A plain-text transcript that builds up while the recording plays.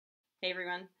Hey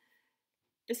everyone.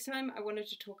 This time I wanted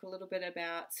to talk a little bit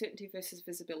about certainty versus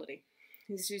visibility.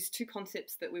 There's these two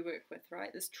concepts that we work with,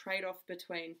 right? This trade-off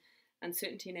between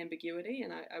uncertainty and ambiguity,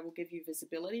 and I will give you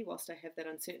visibility whilst I have that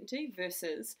uncertainty,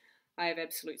 versus I have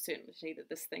absolute certainty that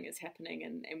this thing is happening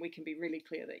and we can be really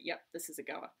clear that, yep, this is a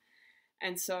goer.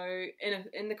 And so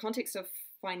in the context of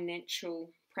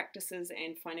financial practices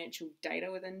and financial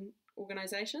data within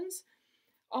organizations,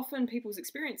 often people's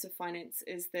experience of finance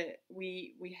is that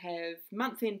we have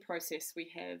month-end process,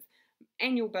 we have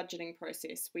annual budgeting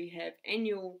process, we have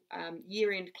annual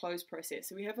year-end close process.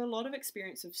 So we have a lot of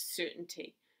experience of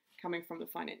certainty coming from the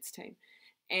finance team.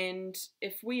 And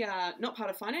if we are not part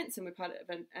of finance and we're part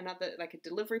of another, like a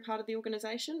delivery part of the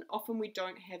organization, often we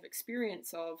don't have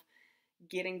experience of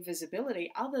getting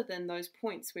visibility other than those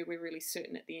points where we're really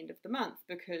certain at the end of the month,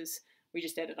 because we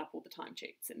just added up all the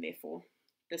timesheets and therefore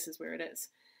this is where it is.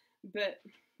 But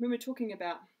when we're talking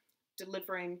about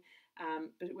delivering,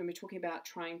 but when we're talking about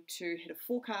trying to hit a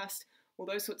forecast, all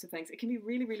those sorts of things, it can be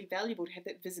really, really valuable to have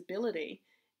that visibility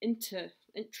into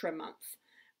intra-month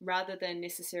rather than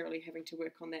necessarily having to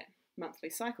work on that monthly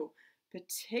cycle,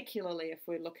 particularly if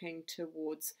we're looking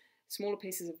towards smaller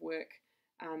pieces of work,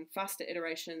 faster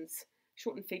iterations,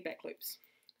 shortened feedback loops.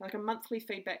 Like a monthly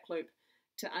feedback loop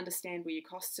to understand where your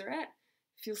costs are at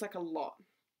feels like a lot.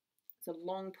 It's a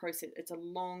long process. It's a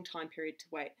long time period to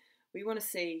wait. We want to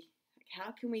see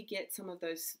how can we get some of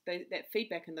that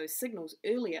feedback and those signals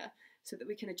earlier so that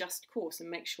we can adjust course and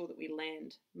make sure that we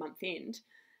land month end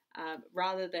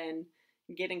rather than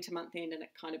getting to month end and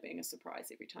it kind of being a surprise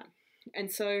every time.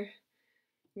 And so I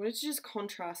wanted to just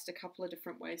contrast a couple of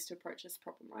different ways to approach this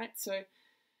problem, right? So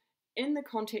in the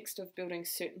context of building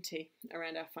certainty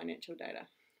around our financial data,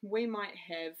 we might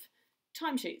have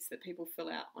timesheets that people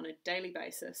fill out on a daily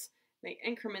basis. They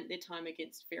increment their time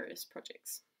against various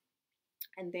projects.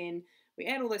 And then we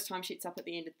add all those timesheets up at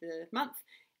the end of the month,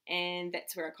 and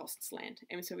that's where our costs land.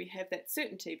 And so we have that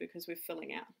certainty because we're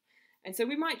filling out. And so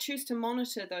we might choose to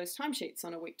monitor those timesheets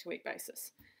on a week-to-week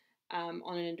basis on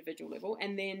an individual level,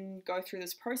 and then go through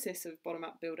this process of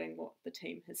bottom-up building what the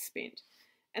team has spent.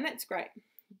 And that's great.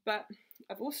 But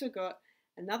I've also got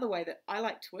another way that I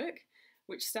like to work,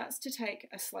 which starts to take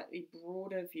a slightly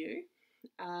broader view.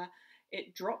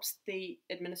 It drops the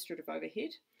administrative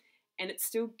overhead and it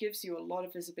still gives you a lot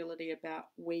of visibility about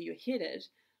where you're headed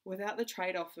without the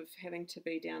trade-off of having to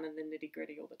be down in the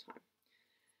nitty-gritty all the time.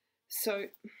 So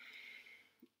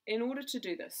in order to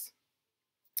do this,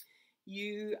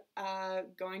 you are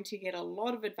going to get a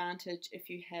lot of advantage if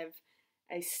you have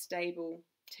a stable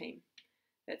team.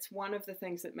 That's one of the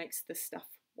things that makes this stuff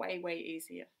way, way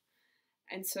easier.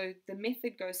 And so the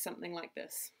method goes something like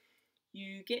this.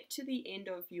 You get to the end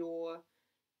of your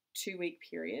 2-week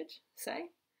period, say,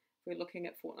 if we're looking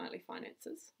at fortnightly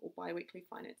finances or bi-weekly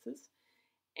finances,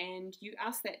 and you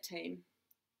ask that team,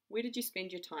 where did you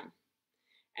spend your time?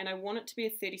 And I want it to be a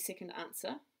 30-second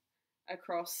answer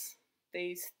across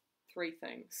these 3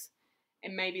 things.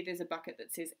 And maybe there's a bucket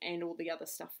that says, and all the other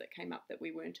stuff that came up that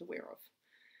we weren't aware of.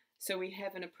 So we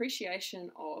have an appreciation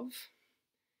of,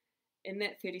 in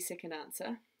that 30-second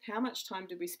answer, how much time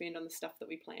did we spend on the stuff that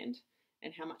we planned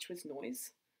and how much was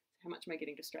noise? How much am I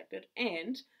getting distracted?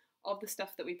 And of the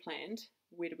stuff that we planned,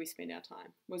 where did we spend our time?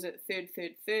 Was it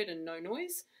third and no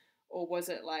noise? Or was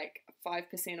it like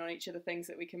 5% on each of the things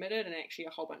that we committed and actually a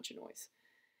whole bunch of noise?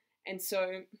 And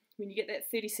so when you get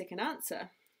that 30-second answer,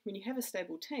 when you have a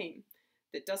stable team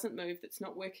that doesn't move, that's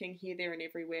not working here, there and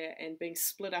everywhere and being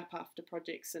split up after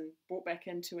projects and brought back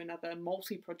into another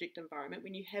multi-project environment,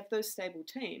 when you have those stable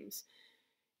teams,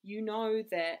 you know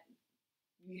that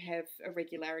you have a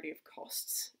regularity of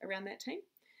costs around that team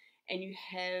and you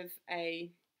have a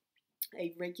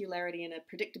regularity and a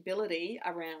predictability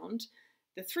around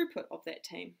the throughput of that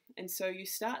team. And so you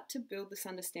start to build this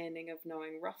understanding of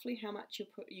knowing roughly how much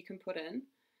you can put in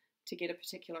to get a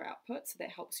particular output. So that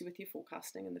helps you with your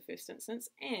forecasting in the first instance.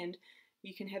 And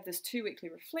you can have this 2-weekly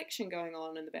reflection going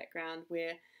on in the background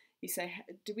where you say,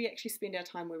 do we actually spend our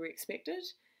time where we expected?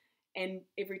 And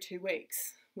every 2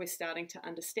 weeks, we're starting to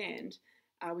understand,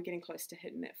 are we getting close to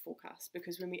hitting that forecast?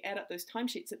 Because when we add up those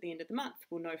timesheets at the end of the month,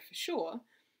 we'll know for sure.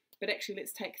 But actually,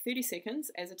 let's take 30 seconds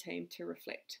as a team to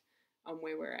reflect on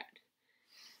where we're at.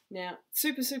 Now,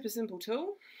 super, super simple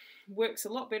tool. Works a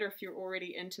lot better if you're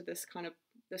already into this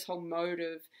whole mode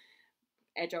of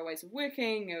agile ways of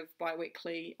working, of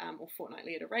bi-weekly or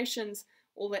fortnightly iterations.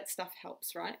 All that stuff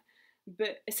helps, right?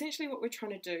 But essentially what we're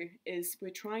trying to do is we're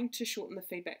trying to shorten the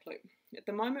feedback loop. At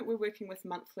the moment, we're working with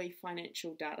monthly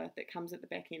financial data that comes at the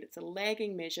back end. It's a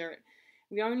lagging measure.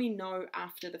 We only know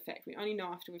after the fact. We only know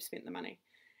after we've spent the money.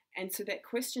 And so that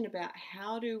question about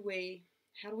how do we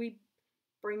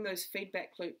bring those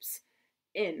feedback loops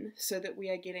in so that we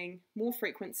are getting more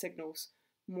frequent signals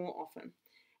more often.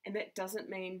 And that doesn't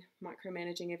mean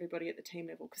micromanaging everybody at the team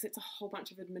level, because it's a whole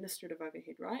bunch of administrative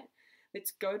overhead, right?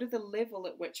 Let's go to the level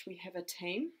at which we have a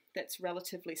team that's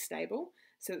relatively stable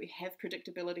so that we have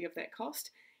predictability of that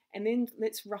cost. And then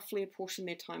let's roughly apportion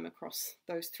their time across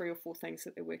those 3 or 4 things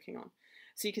that they're working on.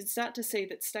 So you can start to see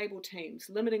that stable teams,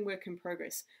 limiting work in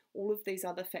progress, all of these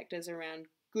other factors around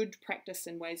good practice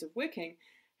and ways of working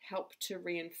help to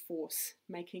reinforce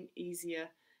making easier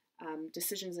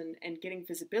decisions and getting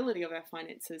visibility of our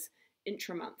finances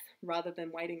intra-month rather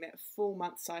than waiting that full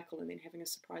month cycle and then having a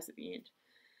surprise at the end.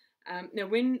 Now,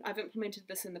 when I've implemented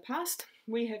this in the past,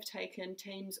 we have taken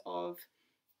teams of,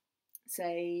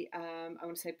 say, I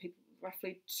want to say people,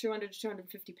 roughly 200 to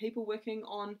 250 people working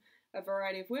on a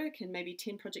variety of work and maybe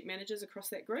 10 project managers across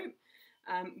that group.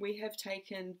 We have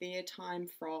taken their time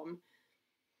from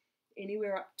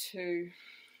anywhere up to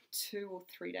 2 or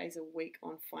 3 days a week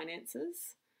on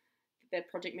finances that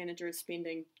project manager is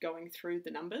spending going through the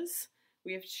numbers.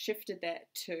 We have shifted that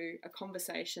to a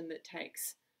conversation that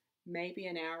takes maybe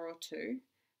an hour or 2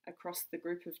 across the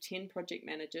group of 10 project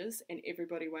managers, and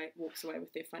everybody walks away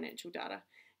with their financial data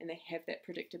and they have that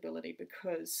predictability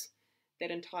because that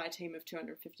entire team of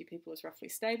 250 people is roughly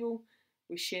stable.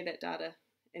 We share that data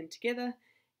in together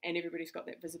and everybody's got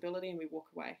that visibility and we walk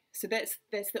away. So that's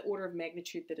the order of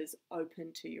magnitude that is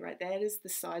open to you, right? That is the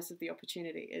size of the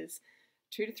opportunity, is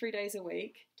 2 to 3 days a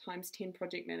week times 10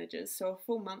 project managers. So a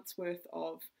full month's worth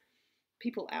of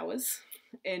people hours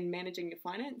in managing your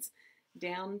finance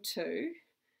down to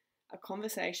a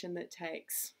conversation that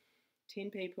takes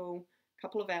 10 people, a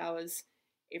couple of hours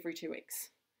every 2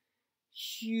 weeks.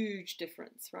 Huge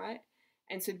difference, right?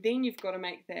 And so then you've got to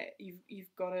make that,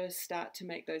 you've got to start to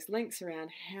make those links around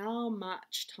how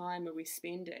much time are we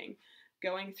spending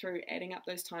going through, adding up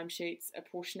those timesheets,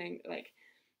 apportioning, like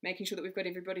making sure that we've got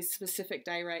everybody's specific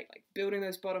day rate, like building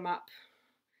those bottom up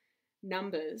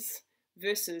numbers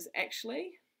versus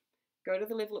actually go to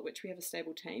the level at which we have a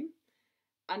stable team,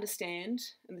 understand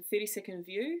in the 30-second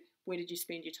view, where did you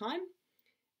spend your time,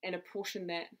 and apportion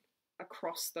that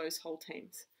across those whole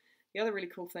teams. The other really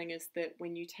cool thing is that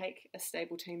when you take a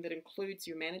stable team that includes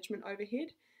your management overhead,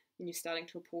 then you're starting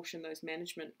to apportion those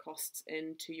management costs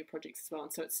into your projects as well.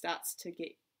 And so it starts to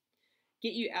get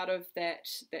you out of that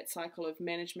cycle of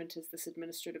management as this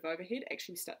administrative overhead,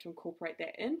 actually start to incorporate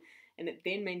that in, and it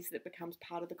then means that it becomes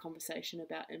part of the conversation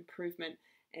about improvement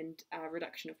and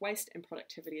reduction of waste and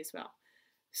productivity as well.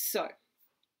 So,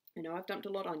 I know I've dumped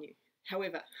a lot on you.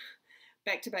 However,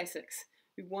 back to basics.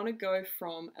 We want to go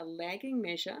from a lagging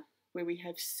measure where we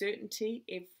have certainty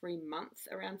every month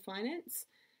around finance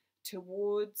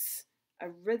towards a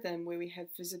rhythm where we have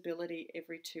visibility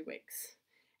every 2 weeks.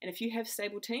 And if you have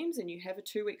stable teams and you have a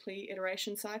 2-weekly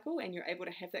iteration cycle and you're able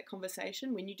to have that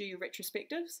conversation when you do your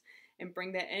retrospectives and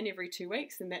bring that in every 2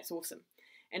 weeks, then that's awesome.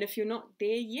 And if you're not there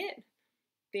yet,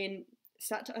 then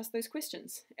start to ask those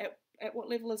questions. At what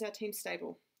level is our team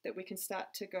stable? That we can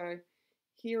start to go,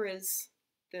 here is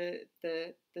the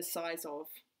size of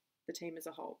the team as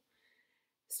a whole.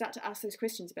 Start to ask those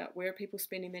questions about where are people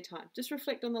spending their time. Just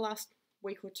reflect on the last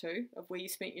week or 2 of where you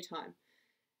spent your time.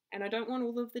 And I don't want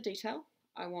all of the detail.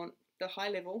 I want the high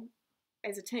level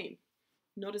as a team,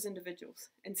 not as individuals,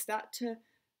 and start to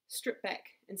strip back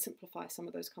and simplify some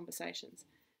of those conversations.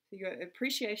 So you've got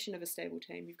appreciation of a stable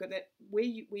team. You've got that where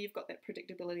you've got that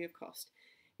predictability of cost.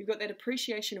 You've got that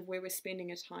appreciation of where we're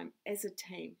spending our time as a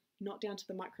team, not down to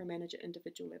the micromanager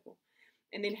individual level.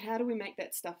 And then how do we make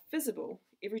that stuff visible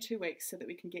every 2 weeks so that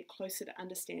we can get closer to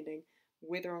understanding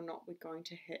whether or not we're going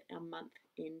to hit our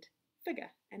month-end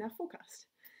figure and our forecast.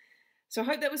 So I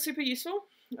hope that was super useful.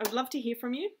 I'd love to hear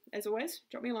from you. As always,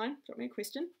 drop me a line, drop me a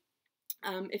question.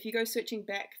 If you go searching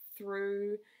back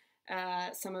through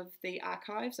some of the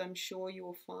archives, I'm sure you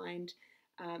will find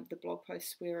the blog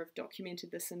posts where I've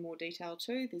documented this in more detail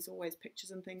too. There's always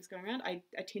pictures and things going around. I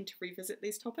tend to revisit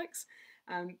these topics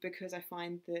because I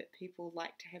find that people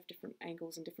like to have different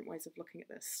angles and different ways of looking at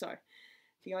this. So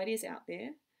the idea's out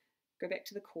there. Go back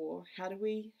to the core. How do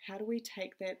we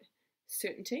take that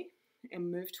certainty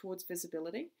and move towards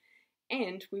visibility?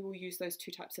 And we will use those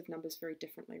 2 types of numbers very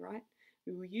differently, right?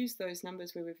 We will use those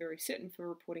numbers where we're very certain for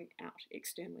reporting out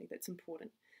externally. That's important.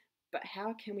 But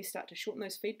how can we start to shorten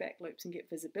those feedback loops and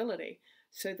get visibility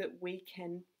so that we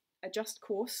can adjust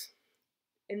course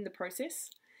in the process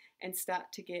and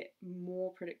start to get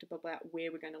more predictable about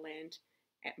where we're going to land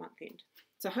at month end?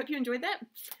 So I hope you enjoyed that.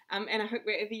 And I hope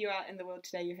wherever you are in the world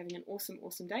today, you're having an awesome,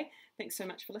 awesome day. Thanks so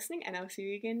much for listening, and I'll see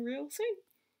you again real soon.